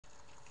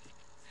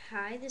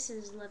Hi, this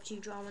is Love to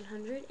Draw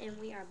 100, and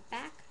we are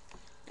back.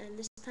 And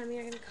this time we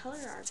are going to color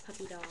our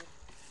puppy dog.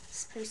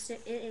 It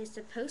is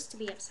supposed to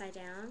be upside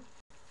down,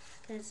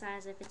 because it's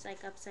as if it's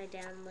like upside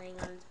down, laying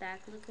on its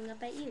back, looking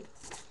up at you.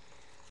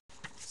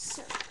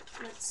 So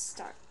let's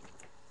start.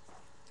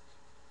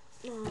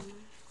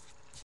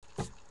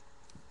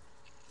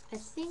 I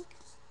think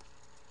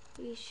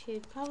we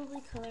should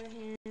probably color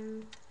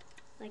him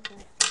like a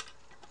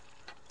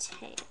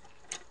tan.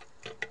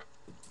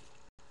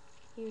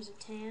 Here's a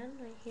tan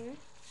right here.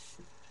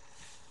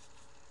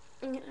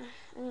 I'm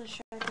gonna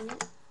sharpen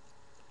it,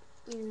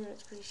 even though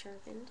it's pretty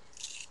sharpened.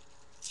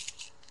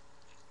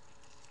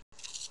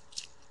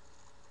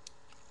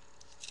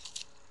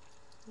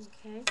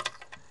 Okay.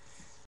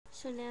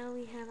 So now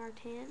we have our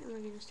tan, and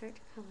we're gonna start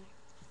to color.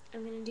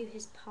 I'm gonna do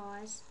his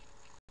paws,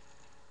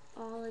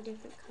 all a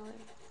different color.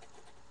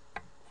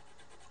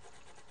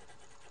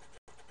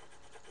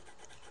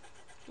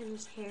 And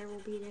his hair will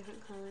be a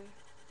different color.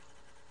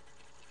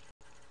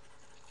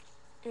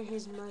 And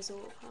his muzzle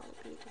will probably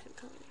be a different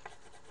color.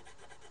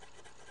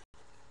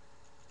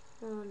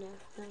 Oh no,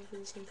 that will be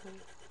the same color.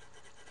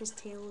 His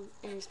tail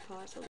and his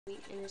paws will be,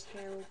 and his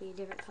hair will be a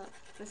different color.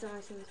 That's the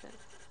only thing with that.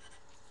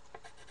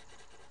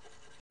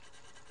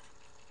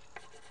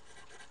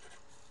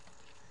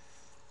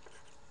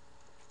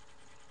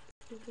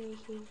 Right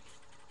here.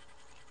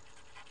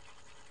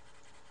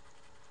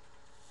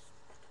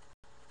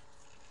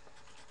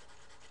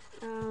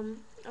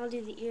 I'll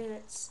do the ear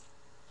that's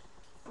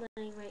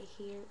laying right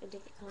here, a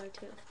different color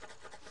too.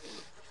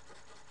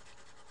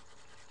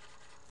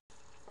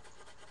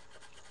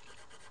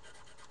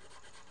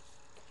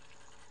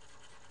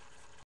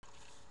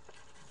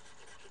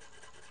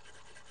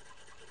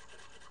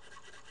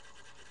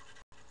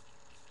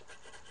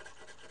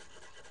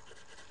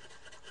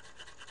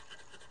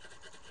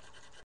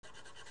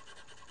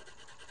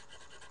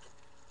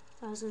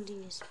 I was going to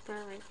do his fur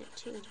right there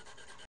too.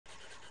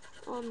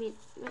 Well, I mean,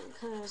 what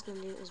color I was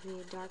going to do is be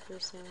a darker,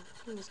 so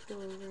I'll just go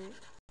over it.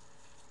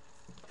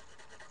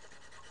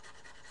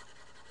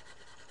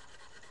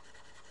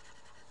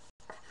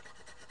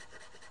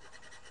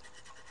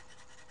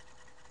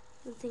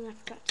 One thing I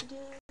forgot to do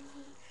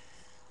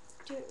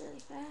it really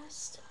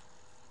fast,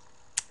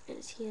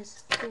 is he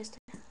has to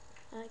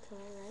eye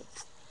color,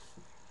 right?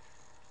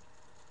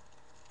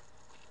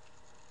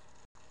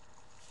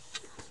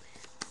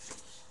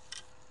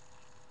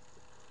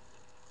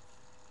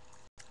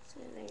 So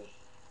there.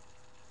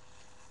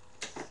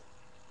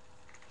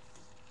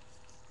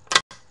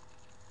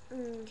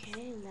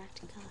 Okay, and back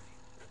to color.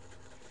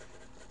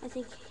 I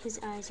think his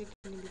eyes are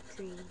going to be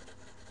green.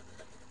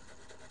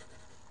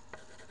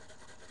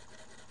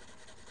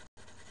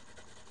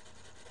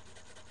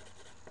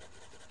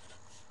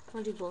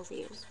 I'll do both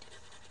ears.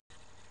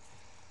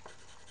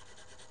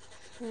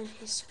 And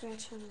his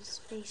scratch on his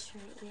face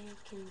right there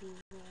can be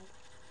red.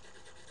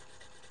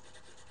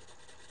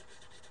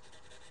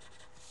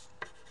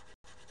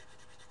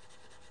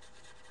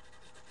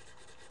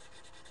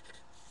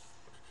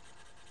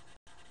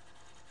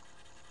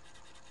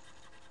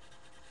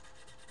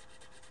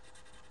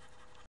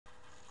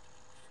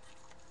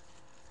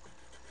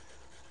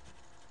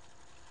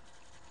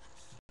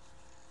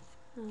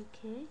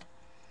 Okay,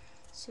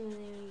 so there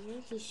we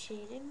go, he's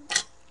shaded.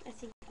 I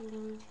think I'm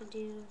going to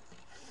do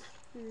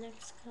the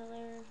next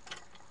color.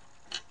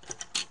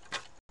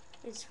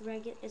 It's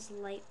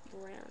light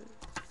brown.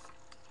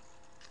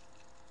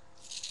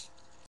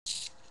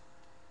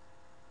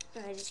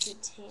 I just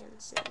did tan,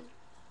 so.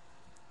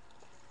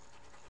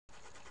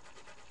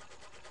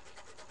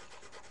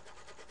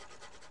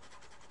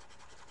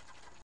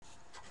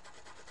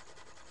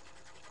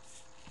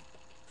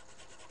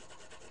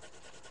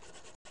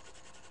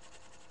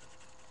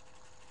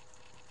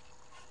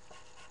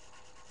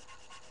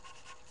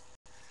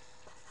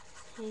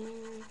 Hair.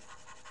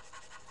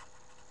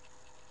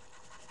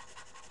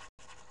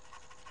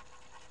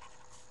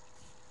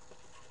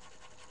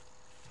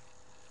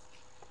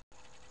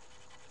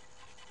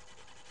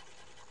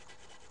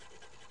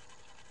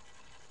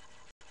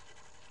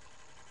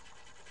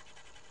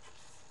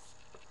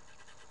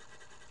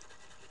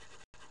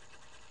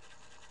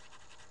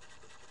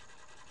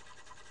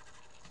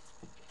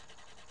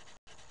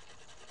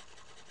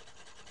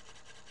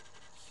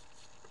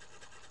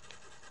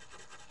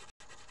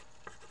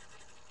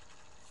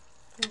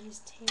 And his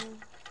tail,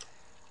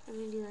 I'm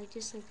going to do like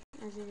just like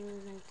as it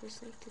is, like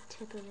just like the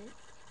tip of it.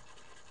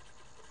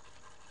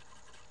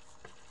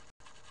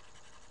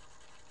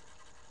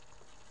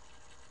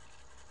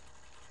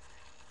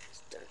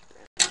 It's dark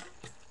brown.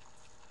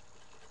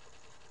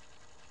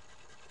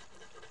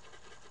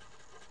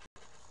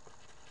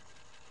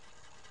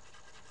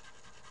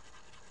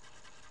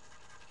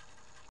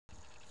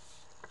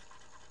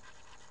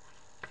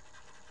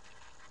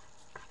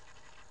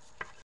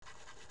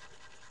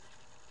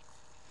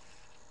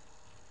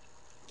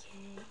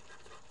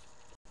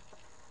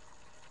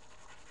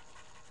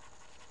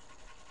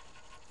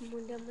 And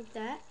we're done with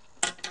that.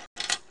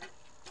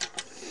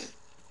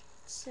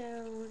 So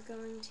we're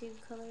going to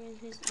color in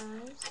his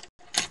eyes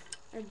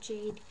a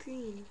jade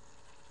green.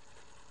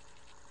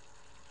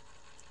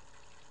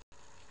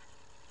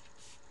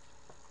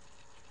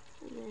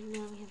 And then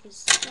now we have this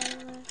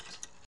star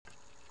left.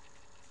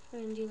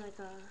 We're gonna do like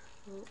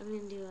I'm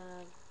gonna do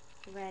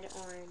a red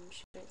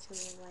orange, but it's gonna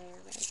be a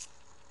lighter red.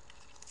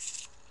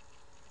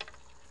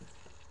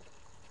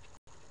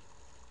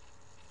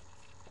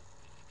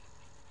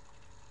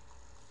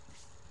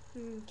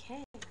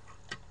 Okay.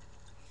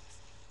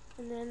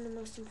 And then the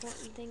most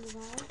important thing of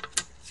all,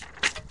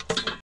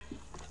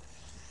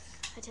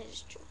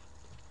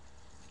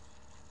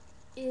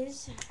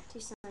 is to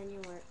sign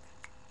your work.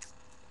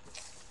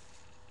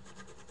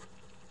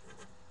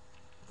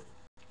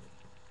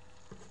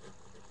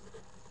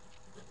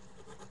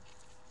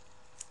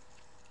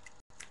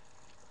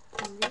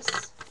 And this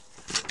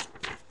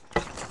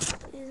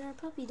is our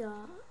puppy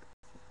dog.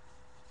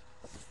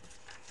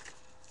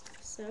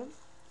 So,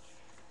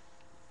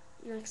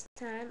 next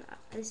time,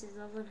 this is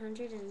level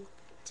 100, and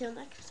till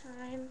next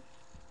time,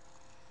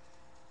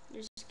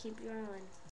 just keep rolling.